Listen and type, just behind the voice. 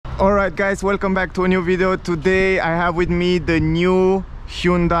Alright guys, welcome back to a new video. Today I have with me the new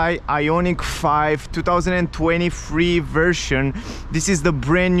Hyundai IONIQ 5 2023 version. This is the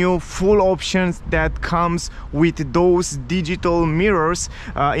brand new full options that comes with those digital mirrors.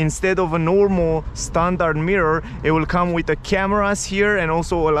 Instead of a normal standard mirror, it will come with the cameras here and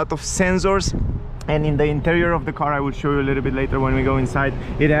also a lot of sensors. And in the interior of the car, I will show you a little bit later when we go inside,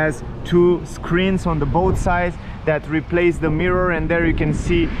 it has two screens on the both sides that replace the mirror, and there you can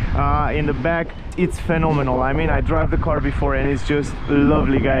see in the back, it's phenomenal. I mean, I drive the car before and it's just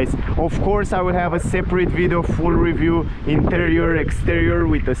lovely, guys. Of course, I will have a separate video, full review, interior, exterior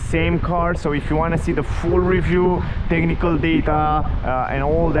with the same car. So if you want to see the full review, technical data and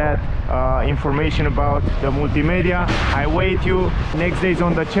all that information about the multimedia, I wait you next days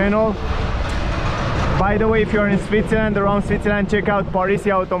on the channel. By the way, if you're in Switzerland, around Switzerland, check out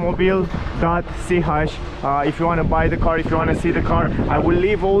parisiautomobile.ch if you want to buy the car, if you want to see the car. I will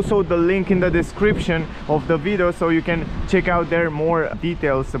leave also the link in the description of the video so you can check out there more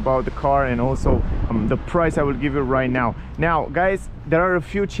details about the car and also the price I will give you right now. Now guys, there are a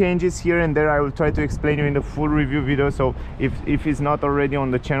few changes here and there. I will try to explain you in the full review video, so if it's not already on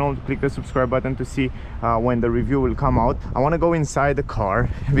the channel, click the subscribe button to see when the review will come out. I want to go inside the car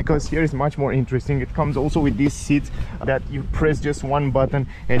because here is much more interesting. It comes also with these seats that you press just one button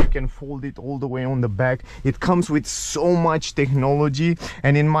and you can fold it all the way on the back. It comes with so much technology,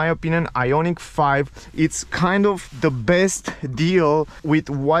 and in my opinion, IONIQ 5, it's kind of the best deal with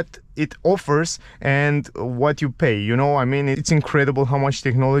what it offers and what you pay, you know. I mean, it's incredible how much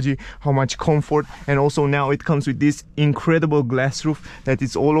technology, how much comfort, and also now it comes with this incredible glass roof that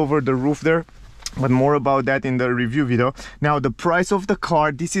is all over the roof there. But more about that in the review video. Now the price of the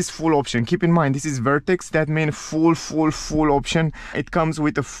car, this is full option. Keep in mind, this is Vertex, that means full option. It comes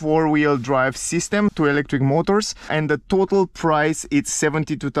with a 4-wheel drive system, 2 electric motors, and the total price it's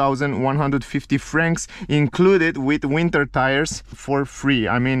 72,150 francs, included with winter tires for free.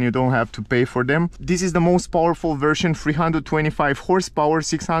 I mean, you don't have to pay for them. This is the most powerful version, 325 horsepower,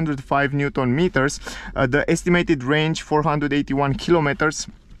 605 Newton meters. The estimated range 481 kilometers.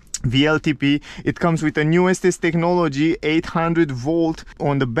 VLTP. It comes with the newest technology, 800 volt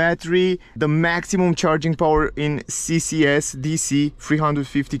on the battery, the maximum charging power in CCS DC,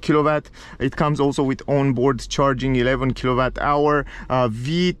 350 kilowatt. It comes also with onboard charging, 11 kilowatt hour,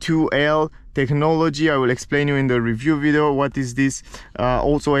 V2L technology. I will explain you in the review video what is this.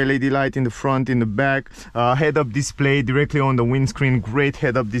 Also LED light in the front, in the back, head-up display directly on the windscreen, great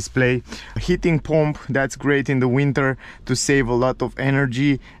head-up display, heating pump, that's great in the winter to save a lot of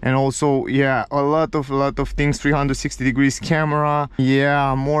energy, and also yeah, a lot of things, 360 degrees camera.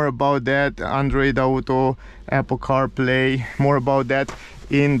 Yeah, more about that, Android Auto, Apple CarPlay, more about that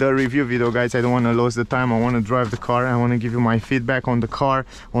in the review video, guys. I don't want to lose the time. I want to drive the car. I want to give you my feedback on the car,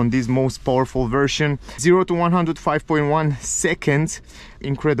 on this most powerful version. 0 to 100 5.1 seconds,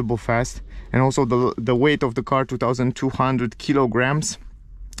 incredible fast. And also the weight of the car, 2,200 kilograms.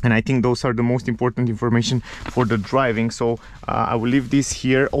 And I think those are the most important information for the driving, so I will leave this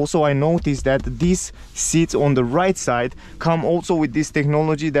here. Also, I noticed that these seats on the right side come also with this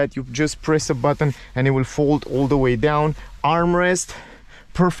technology that you just press a button and it will fold all the way down. Armrest,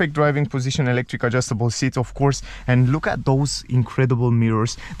 perfect driving position, electric adjustable seats, of course. And look at those incredible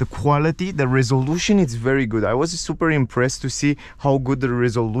mirrors. The quality, the resolution, it's very good. I was super impressed to see how good the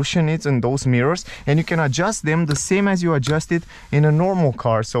resolution is in those mirrors, and you can adjust them the same as you adjust it in a normal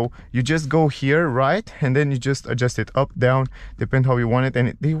car. So you just go here, right, and then you just adjust it up, down, depend how you want it,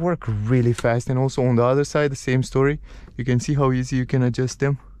 and they work really fast. And also on the other side, the same story. You can see how easy you can adjust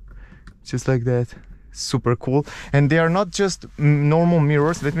them, just like that. Super cool. And they are not just normal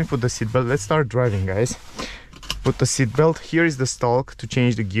mirrors. Let me put the seatbelt. Let's start driving, guys. Put the seatbelt. Here is the stalk to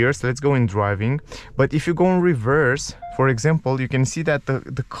change the gears. Let's go in driving. But if you go in reverse, for example, you can see that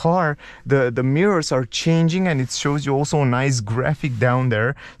the car, the mirrors are changing, and it shows you also a nice graphic down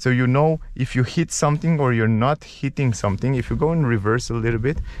there, so you know if you hit something or you're not hitting something. If you go in reverse a little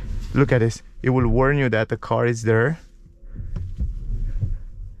bit, look at this. It will warn you that the car is there.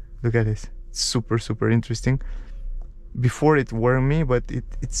 Look at this. Super interesting. Before it warned me, but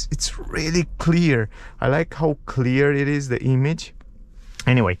it's really clear. I like how clear it is, the image.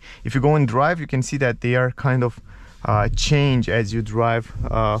 Anyway, if you go and drive, you can see that they are kind of change as you drive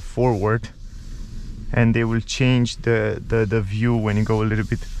forward, and they will change the view when you go a little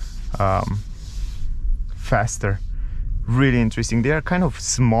bit faster. Really interesting. They are kind of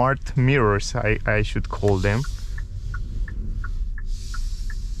smart mirrors, I should call them.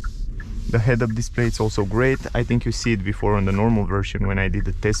 The head-up display is also great. I think you see it before on the normal version when I did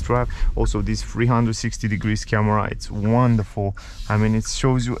the test drive. Also this 360 degrees camera, it's wonderful. I mean, it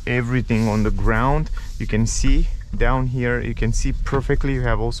shows you everything on the ground. You can see down here, you can see perfectly. You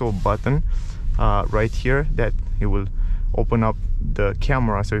have also a button right here that it will open up the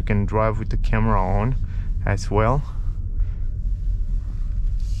camera, so you can drive with the camera on as well.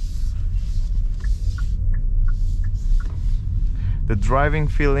 The driving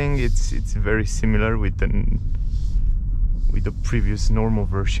feeling, it's very similar with the previous normal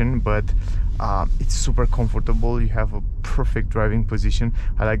version, but it's super comfortable. You have a perfect driving position.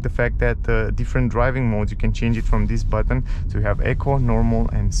 I like the fact that different driving modes, you can change it from this button. So you have eco, normal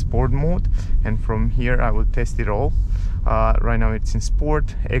and sport mode, and from here I will test it all. Right now it's in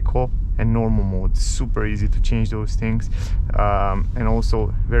sport, eco and normal mode. Super easy to change those things, and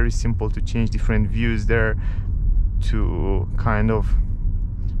also very simple to change different views there, to kind of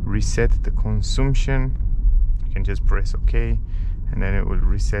reset the consumption. You can just press OK, and then it will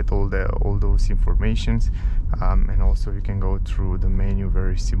reset all those informations, and also you can go through the menu,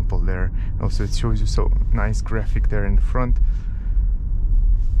 very simple there. Also it shows you so nice graphic there in the front.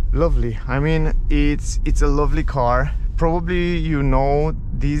 Lovely. I mean, it's a lovely car. Probably you know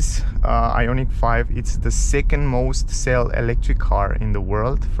this IONIQ 5, it's the second most sell electric car in the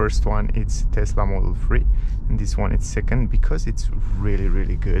world. First one it's Tesla Model 3, and this one it's second because it's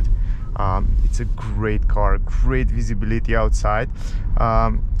really good. It's a great car, great visibility outside.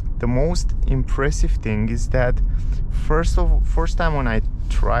 The most impressive thing is that first time when I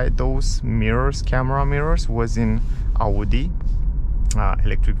tried those mirrors, camera mirrors, was in Audi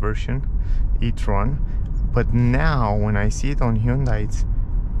electric version e-tron. But now when I see it on Hyundai,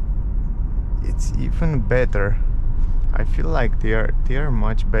 it's even better. I feel like they are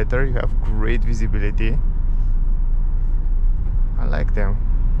much better. You have great visibility. I like them.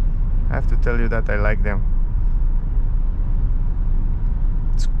 I have to tell you that I like them.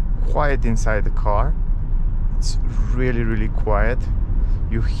 It's quiet inside the car. It's really quiet.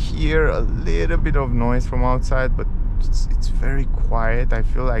 You hear a little bit of noise from outside, but it's very quiet. I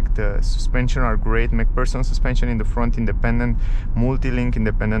feel like the suspension are great. McPherson suspension in the front, independent, multi-link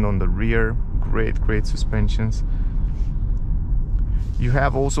independent on the rear. Great suspensions. You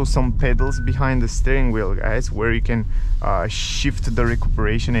have also some pedals behind the steering wheel, guys, where you can shift the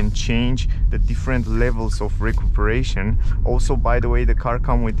recuperation and change the different levels of recuperation. Also, by the way, the car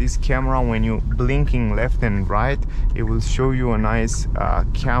comes with this camera. When you blinking left and right, it will show you a nice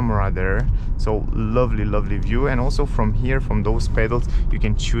camera there. So lovely view. And also from here, from those pedals, you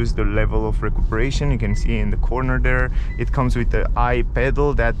can choose the level of recuperation. You can see in the corner there, it comes with the I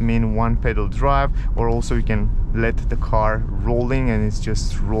pedal, that means one pedal drive, or also you can let the car rolling and it's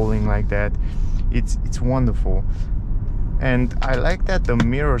just rolling like that. It's wonderful. And I like that the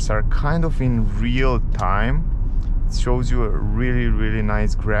mirrors are kind of in real time. It shows you a really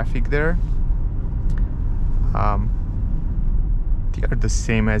nice graphic there. They are the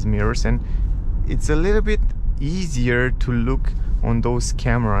same as mirrors, and it's a little bit easier to look on those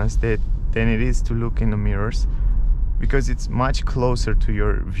cameras than it is to look in the mirrors, because it's much closer to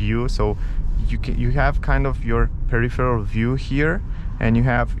your view. So you have kind of your peripheral view here, and you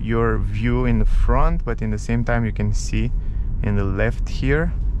have your view in the front, but in the same time you can see in the left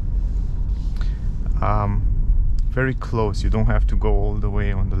here, very close. You don't have to go all the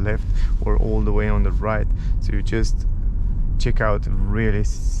way on the left or all the way on the right, so you just check out, really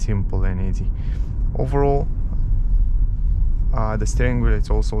simple and easy. Overall, the steering wheel is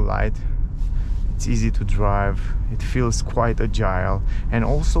also light. It's easy to drive. It feels quite agile. And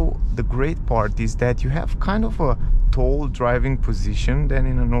also the great part is that you have kind of a tall driving position than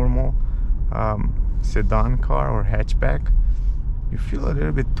in a normal sedan car or hatchback. You feel a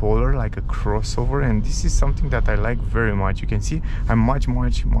little bit taller, like a crossover, and this is something that I like very much. You can see I'm much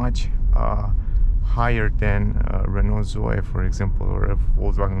higher than Renault Zoe, for example, or a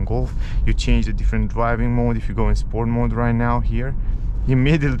Volkswagen Golf. You change the different driving mode. If you go in sport mode right now here,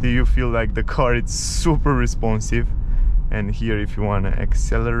 immediately you feel like the car is super responsive. And here, if you want to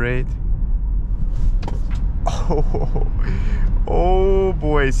accelerate, oh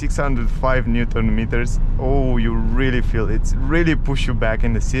boy, 605 Newton meters. Oh, you really feel it's really push you back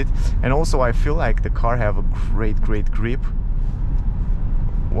in the seat. And also I feel like the car have a great grip.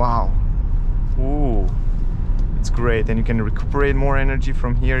 Wow. Ooh, it's great. And you can recuperate more energy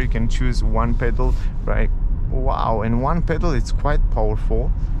from here. You can choose one pedal, right? Wow. And one pedal, it's quite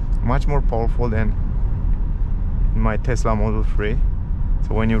powerful, much more powerful than in my Tesla Model 3.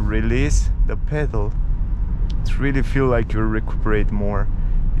 So when you release the pedal, it really feel like you recuperate more.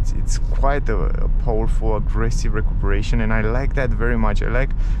 it's quite a powerful, aggressive recuperation, and I like that very much. I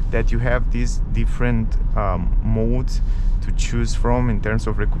like that you have these different modes to choose from in terms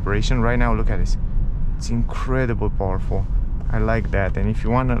of recuperation. Right now, look at this, it's incredibly powerful. I like that. And if you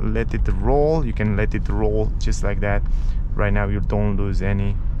want to let it roll, you can let it roll just like that. Right now you don't lose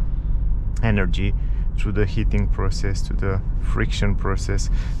any energy through the heating process, to the friction process,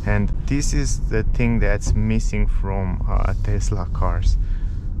 and this is the thing that's missing from Tesla cars.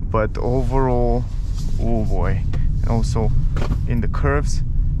 But overall, oh boy, and also in the curves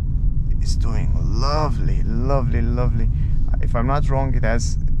it's doing lovely, lovely, lovely. If I'm not wrong, it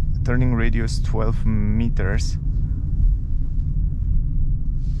has turning radius 12 meters.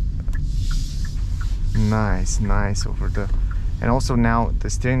 Nice over the, and also now the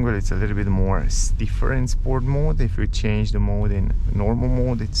steering wheel, it's a little bit more stiffer in sport mode. If you change the mode in normal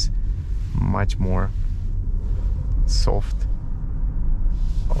mode, it's much more soft.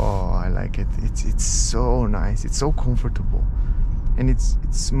 Oh, I like it. It's so nice. It's so comfortable, and it's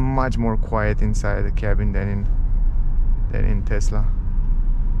much more quiet inside the cabin than in Tesla.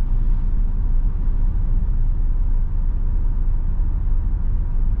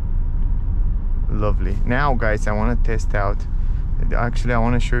 Lovely. Now guys, I want to test out, actually I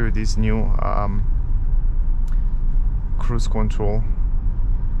want to show you this new cruise control.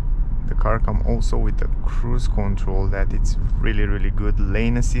 The car comes also with the cruise control that it's really good.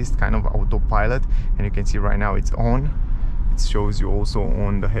 Lane assist, kind of autopilot, and you can see right now it's on. It shows you also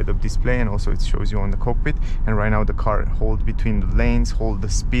on the head-up display, and also it shows you on the cockpit. And right now the car holds between the lanes, hold the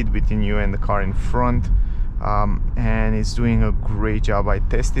speed between you and the car in front. And it's doing a great job. I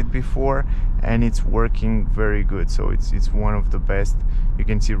tested before and it's working very good, so it's one of the best. You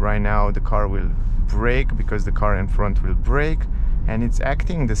can see right now the car will brake because the car in front will brake, and it's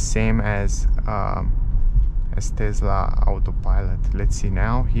acting the same as Tesla autopilot. Let's see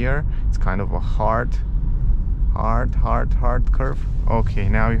now. Here it's kind of a hard curve. Okay,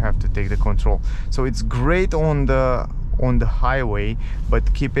 now you have to take the control. So it's great on the highway,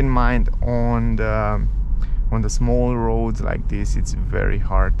 but keep in mind on the small roads like this, it's very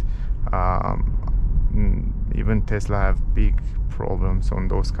hard. Even Tesla have big problems on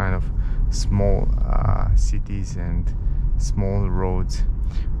those kind of small cities and small roads.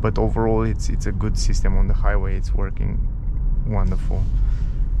 But overall, it's a good system on the highway. It's working wonderful.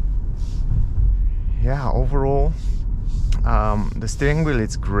 Yeah, overall, the steering wheel,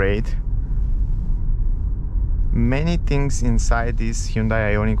 it's great. Many things inside this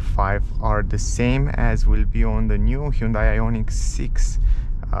Hyundai IONIQ 5 are the same as will be on the new Hyundai IONIQ 6.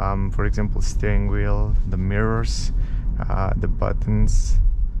 For example, steering wheel, the mirrors, the buttons.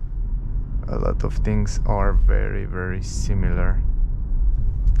 A lot of things are very similar.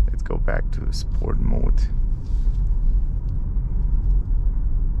 Let's go back to sport mode.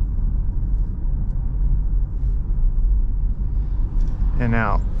 And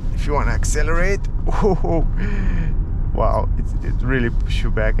now, if you want to accelerate, oh, wow, it really pushes you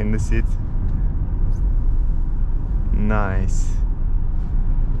back in the seat. Nice.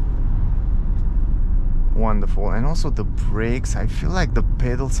 Wonderful. And also the brakes, I feel like the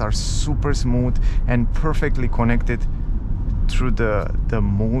pedals are super smooth and perfectly connected through the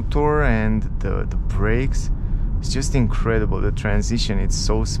motor and the brakes. It's just incredible. The transition, it's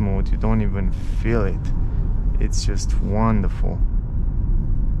so smooth, you don't even feel it. It's just wonderful.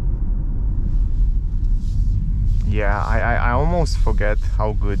 Yeah, I almost forget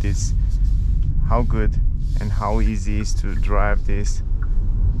how good and how easy it is to drive this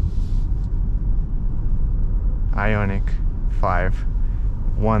IONIQ 5.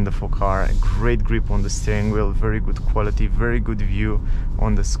 Wonderful car, great grip on the steering wheel, very good quality, very good view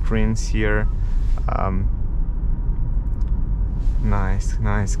on the screens here. Nice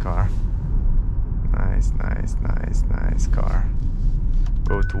car. Nice car.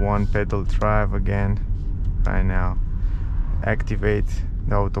 Go to one pedal drive again. Right now, activate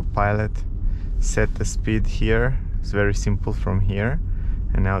the autopilot, set the speed here. It's very simple from here,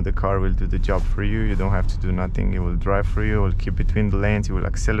 and now the car will do the job for you. You don't have to do nothing. It will drive for you. It will keep between the lanes. It will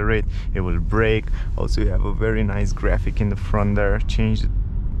accelerate. It will brake. Also, you have a very nice graphic in the front there. Change it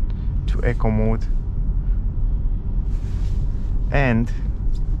to eco mode. And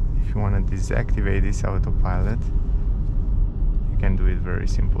if you want to deactivate this autopilot, can do it very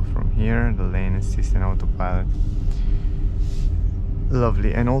simple from here. The lane assist and autopilot.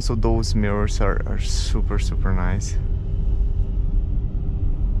 Lovely. And also those mirrors are super nice.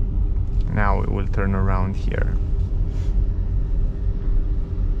 Now it will turn around here.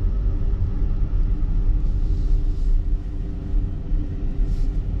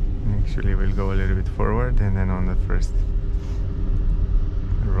 Actually we'll go a little bit forward, and then on the first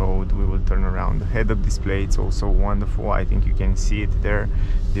down. The head-up display, it's also wonderful. I think you can see it there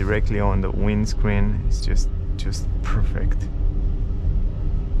directly on the windscreen. It's just perfect.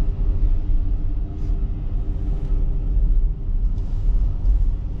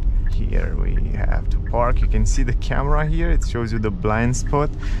 Here we have to park. You can see the camera here, it shows you the blind spot.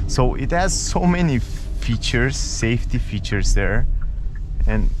 So it has so many features, safety features there,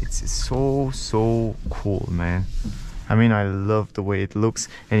 and it's so cool, man. I mean, I love the way it looks.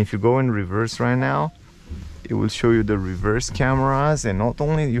 And if you go in reverse right now, it will show you the reverse cameras, and not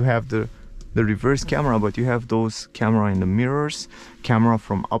only you have the reverse camera, but you have those camera in the mirrors, camera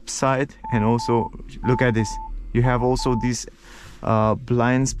from upside, and also look at this, you have also this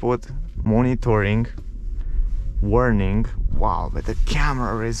blind spot monitoring warning. Wow, but the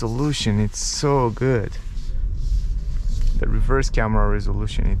camera resolution, it's so good. The reverse camera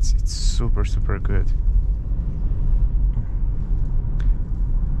resolution, it's super good.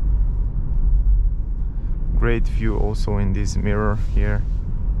 Great view also in this mirror here.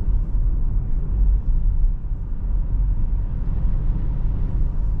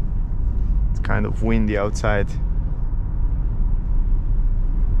 It's kind of windy outside.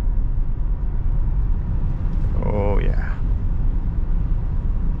 Oh yeah.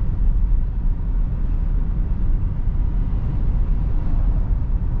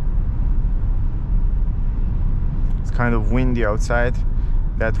 It's kind of windy outside.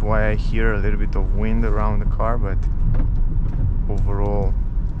 That's why I hear a little bit of wind around the car, but overall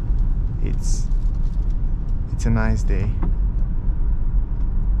it's a nice day.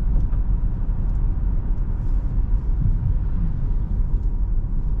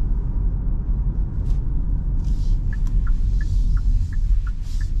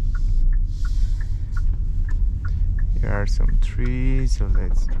 Here are some trees, so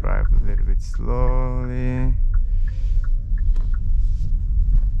let's drive a little bit slowly.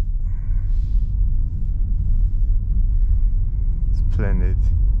 Splendid,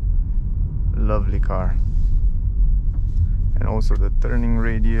 lovely car. And also the turning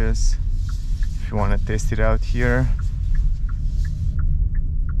radius, if you want to test it out here,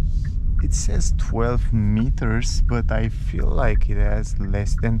 it says 12 meters, but I feel like it has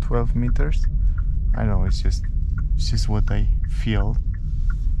less than 12 meters. I know, it's just what I feel.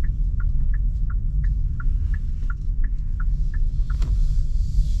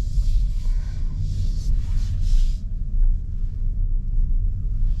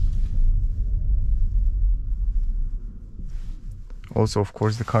 Also, of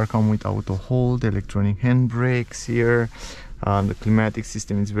course, the car comes with auto hold, electronic handbrakes here. The climatic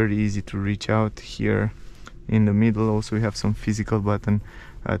system is very easy to reach out here in the middle. Also, we have some physical button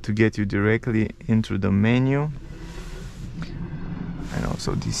to get you directly into the menu. And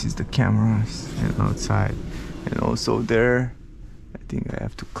also, this is the cameras and outside. And also there, I think I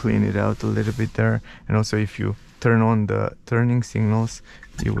have to clean it out a little bit there. And also, if you turn on the turning signals,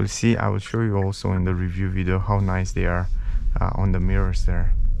 you will see, I will show you also in the review video how nice they are on the mirrors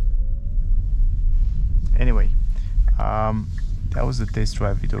there. Anyway, that was the test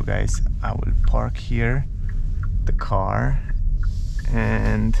drive video, guys. I will park here the car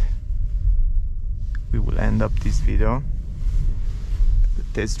and we will end up this video, the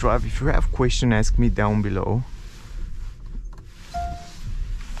test drive. If you have questions, ask me down below.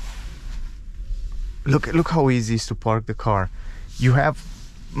 Look how easy it is to park the car. You have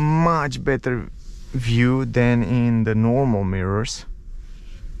much better view than in the normal mirrors.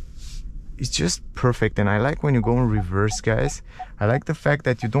 It's just perfect. And I like when you go in reverse, guys. I like the fact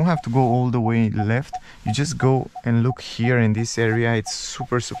that you don't have to go all the way left. You just go and look here in this area. It's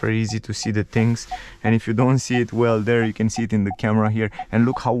super easy to see the things, and if you don't see it well there, you can see it in the camera here. And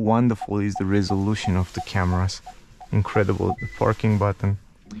look how wonderful is the resolution of the cameras. Incredible. The parking button,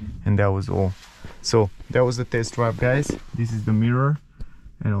 and that was all. So that was the test drive, guys. This is the mirror,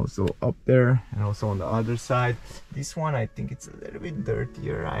 and also up there, and also on the other side. This one, I think it's a little bit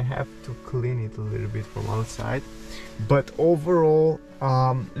dirtier. I have to clean it a little bit from outside, but overall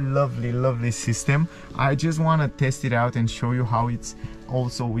lovely system. I just want to test it out and show you how it's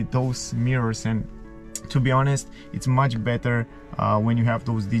also with those mirrors. And to be honest, it's much better when you have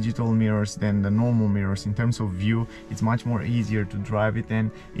those digital mirrors than the normal mirrors. In terms of view, it's much more easier to drive it, and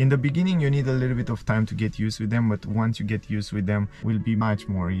in the beginning you need a little bit of time to get used with them, but once you get used with them, will be much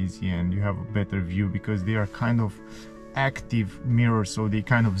more easy, and you have a better view because they are kind of active mirrors, so they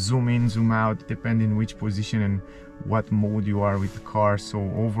kind of zoom in, zoom out, depending which position and what mode you are with the car. So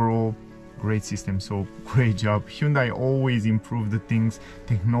overall, great system. So great job. Hyundai always improve the things,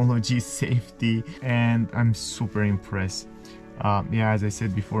 technology, safety, and I'm super impressed. Yeah, as I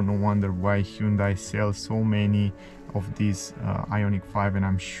said before, no wonder why Hyundai sells so many of this IONIQ 5, and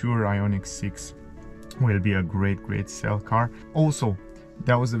I'm sure IONIQ 6 will be a great sell car. Also,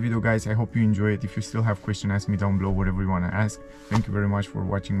 that was the video, guys. I hope you enjoy it. If you still have questions, ask me down below, whatever you want to ask. Thank you very much for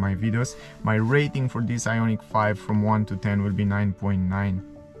watching my videos. My rating for this IONIQ 5 from 1 to 10 will be 9.9.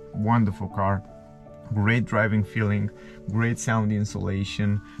 Wonderful car, great driving feeling, great sound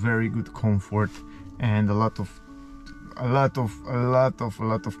insulation, very good comfort, and a lot of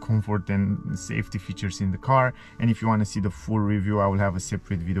comfort and safety features in the car. And if you want to see the full review, I will have a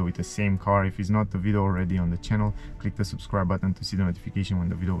separate video with the same car. If it's not the video already on the channel, click the subscribe button to see the notification when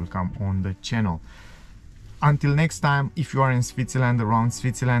the video will come on the channel. Until next time, if you are in Switzerland, around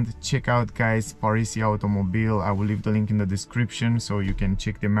Switzerland, check out, guys, Parisi Automobile. I will leave the link in the description so you can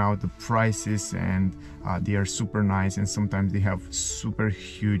check them out, the prices, and they are super nice, and sometimes they have super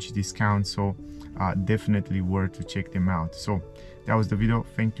huge discounts, so definitely worth to check them out. So that was the video.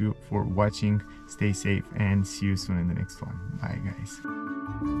 Thank you for watching. Stay safe and see you soon in the next one. Bye, guys.